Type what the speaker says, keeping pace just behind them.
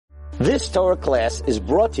This Torah class is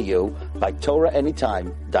brought to you by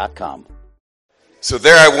TorahAnytime.com. So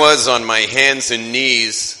there I was on my hands and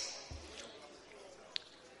knees.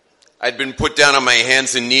 I'd been put down on my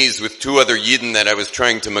hands and knees with two other Yidden that I was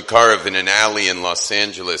trying to Makarev in an alley in Los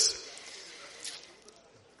Angeles.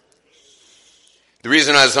 The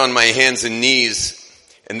reason I was on my hands and knees,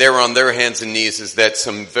 and they were on their hands and knees, is that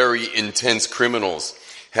some very intense criminals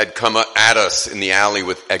had come at us in the alley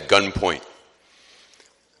at gunpoint.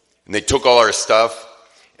 And they took all our stuff,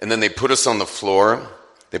 and then they put us on the floor,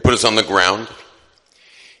 they put us on the ground,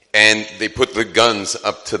 and they put the guns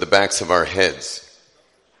up to the backs of our heads.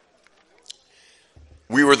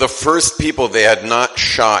 We were the first people they had not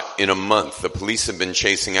shot in a month. The police had been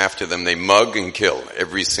chasing after them. They mug and kill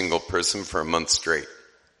every single person for a month straight.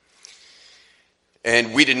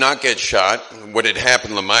 And we did not get shot. What had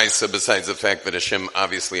happened, Lamaisa, besides the fact that Hashem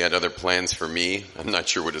obviously had other plans for me. I'm not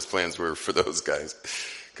sure what his plans were for those guys,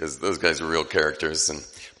 because those guys were real characters.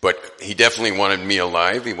 But he definitely wanted me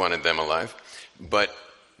alive. He wanted them alive. But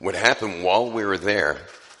what happened while we were there,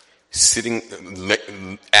 sitting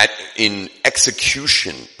in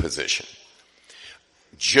execution position,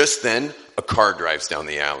 just then a car drives down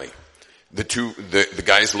the alley. The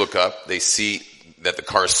guys look up, they see that the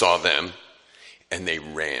car saw them, and they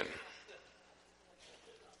ran.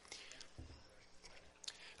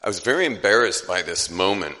 I was very embarrassed by this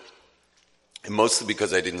moment, and mostly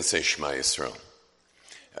because I didn't say Shema Yisrael.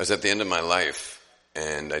 I was at the end of my life,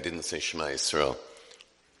 and I didn't say Shema Yisrael.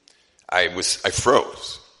 I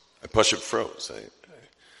froze. I froze.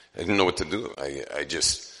 I didn't know what to do.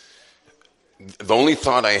 The only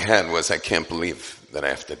thought I had was, I can't believe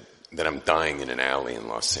that that I'm dying in an alley in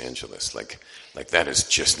Los Angeles. Like that is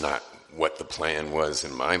just not what the plan was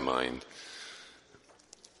in my mind.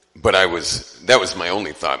 But that was my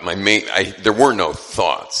only thought. There were no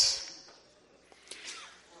thoughts.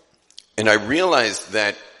 And I realized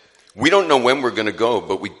that we don't know when we're going to go,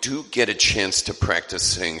 but we do get a chance to practice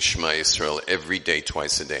saying Shema Yisrael every day,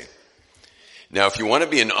 twice a day. Now, if you want to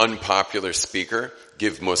be an unpopular speaker,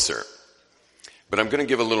 give Musar. But I'm going to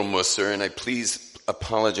give a little Musar, and I please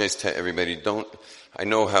apologize to everybody. I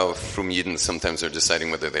know how from Yidden sometimes are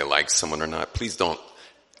deciding whether they like someone or not. Please don't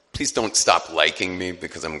stop liking me,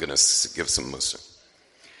 because I'm going to give some Musar.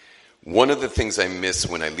 One of the things I miss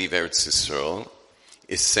when I leave Eretz Yisrael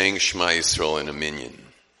is saying Shema Yisrael in a minyan.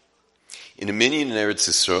 In a minyan in Eretz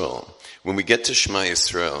Yisrael, when we get to Shema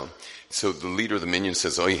Yisrael, so the leader of the minyan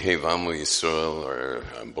says, Oy hev Amo Yisrael, or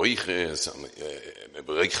Boiche,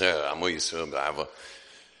 Amo Yisrael, B'ava.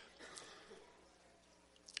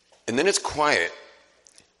 And then it's quiet,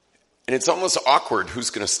 and it's almost awkward who's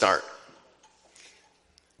going to start.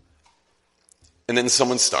 And then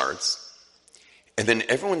someone starts, and then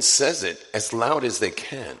everyone says it as loud as they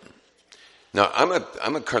can. Now, I'm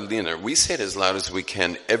a Karliner. We say it as loud as we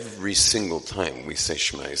can every single time we say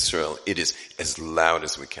Shema Yisrael. It is as loud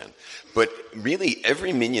as we can. But really,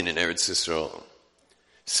 every minyan in Eretz Yisrael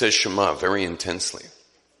says Shema very intensely.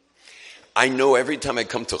 I know every time I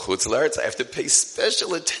come to Chutz La'aretz, I have to pay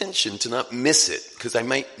special attention to not miss it, because I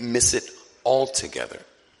might miss it altogether.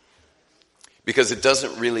 Because it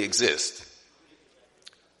doesn't really exist.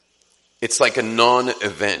 It's like a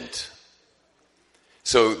non-event.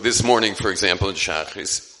 So this morning, for example, in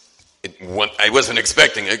Shachris, I wasn't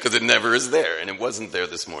expecting it because it never is there, and it wasn't there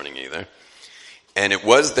this morning either. And it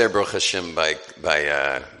was there, Baruch Hashem, by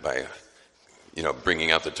bringing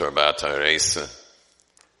out the Torah Ba'atah.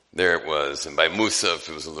 There it was, and by Musaf,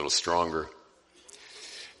 it was a little stronger.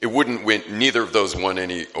 It wouldn't win. Neither of those won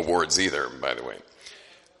any awards either, by the way.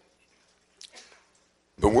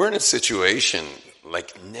 But we're in a situation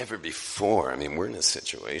like never before. I mean, we're in a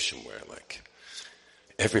situation where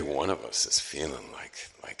every one of us is feeling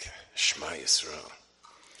like Shema Yisrael.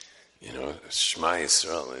 Shema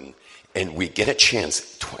Yisrael. And we get a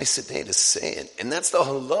chance twice a day to say it. And that's the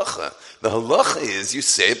halacha. The halacha is you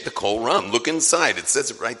say it the kol ram. Look inside. It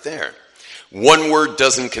says it right there. One word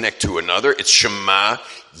doesn't connect to another. It's Shema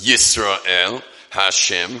Yisrael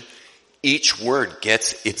Hashem. Each word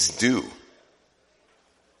gets its due.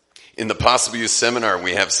 In the Possible You seminar,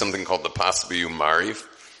 we have something called the Possible You Mariv,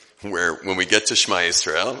 where when we get to Shema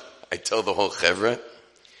Yisrael, I tell the whole chevra,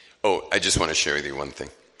 I just want to share with you one thing,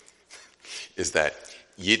 is that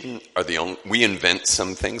Yidden are we invent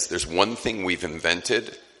some things. There's one thing we've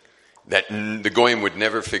invented that the Goyim would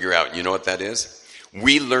never figure out. You know what that is?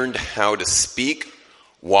 We learned how to speak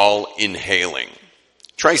while inhaling.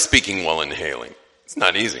 Try speaking while inhaling. It's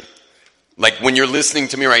not easy. Like when you're listening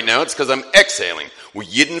to me right now, it's because I'm exhaling. Well,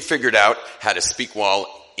 Yidden figured out how to speak while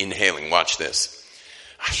inhaling. Watch this.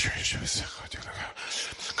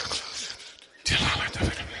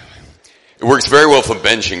 It works very well for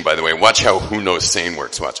benching, by the way. Watch how Who Knows Sane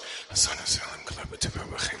works. Watch.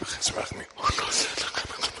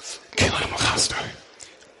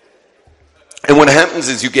 And what happens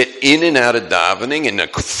is you get in and out of davening in a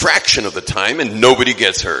fraction of the time and nobody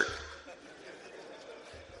gets hurt.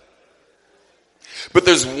 But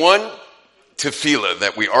there's one tefillah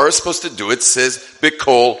that we are supposed to do. It says,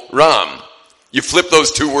 Bikol Ram. You flip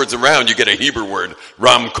those two words around, you get a Hebrew word,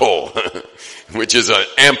 Ram Kol, which is an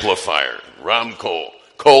amplifier. Ram Kol.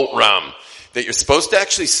 Kol Ram. That you're supposed to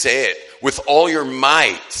actually say it with all your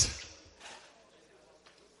might.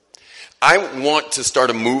 I want to start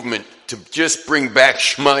a movement to just bring back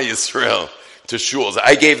Shema Yisrael to shuls.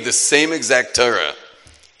 I gave the same exact Torah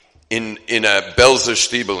in a Belzer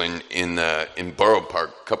Stiebel in Borough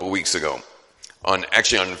Park a couple weeks ago, on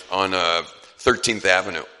 13th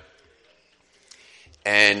Avenue.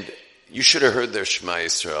 And you should have heard their Shema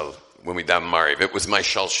Yisrael when we daven Mariv. It was my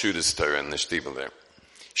Shal Shudas Torah in the Stiebel there.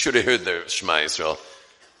 Should have heard their Shema Yisrael.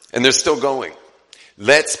 And they're still going.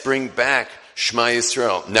 Let's bring back Shema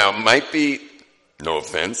Yisrael. Now, it might be, no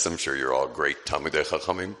offense, I'm sure you're all great Talmidei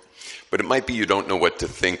Chachamim, but it might be you don't know what to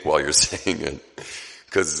think while you're saying it.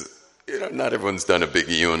 Because, not everyone's done a big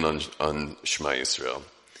iyun on Shema Yisrael.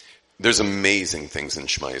 There's amazing things in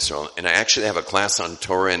Shema Yisrael. And I actually have a class on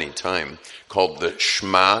Torah Anytime called the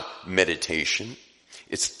Shema Meditation.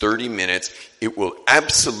 It's 30 minutes. It will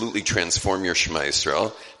absolutely transform your Shema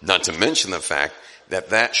Yisrael. Not to mention the fact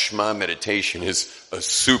that Shema meditation is a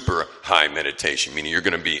super high meditation, meaning you're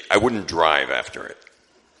going to I wouldn't drive after it.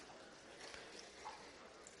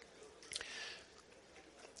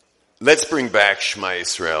 Let's bring back Shema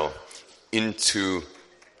Yisrael into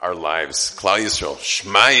our lives. Klal Yisrael,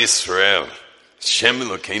 Shema Yisrael, Shem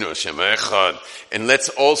Elokeinu, Shem Echad. And let's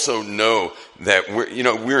also know that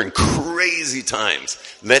we're in crazy times.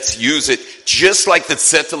 Let's use it just like the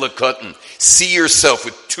Tzeta L'Katan. See yourself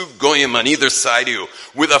with two goyim on either side of you,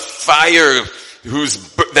 with a fire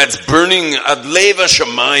that's burning ad leva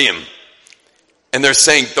shamayim. And they're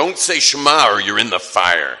saying, don't say Shema or you're in the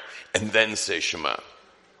fire. And then say Shema.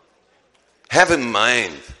 Have in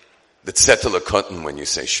mind the Tzeta L'Katan when you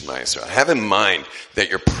say Shema Yisrael. Have in mind that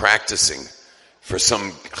you're practicing for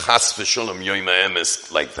some chas v'sholom yoyim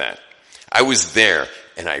ha'emes like that. I was there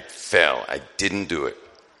and I fell. I didn't do it.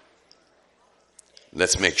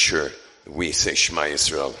 Let's make sure we say Shema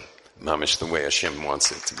Yisrael, mamish the way Hashem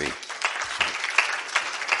wants it to be.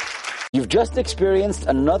 You've just experienced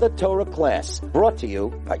another Torah class brought to you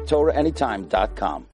by TorahAnytime.com.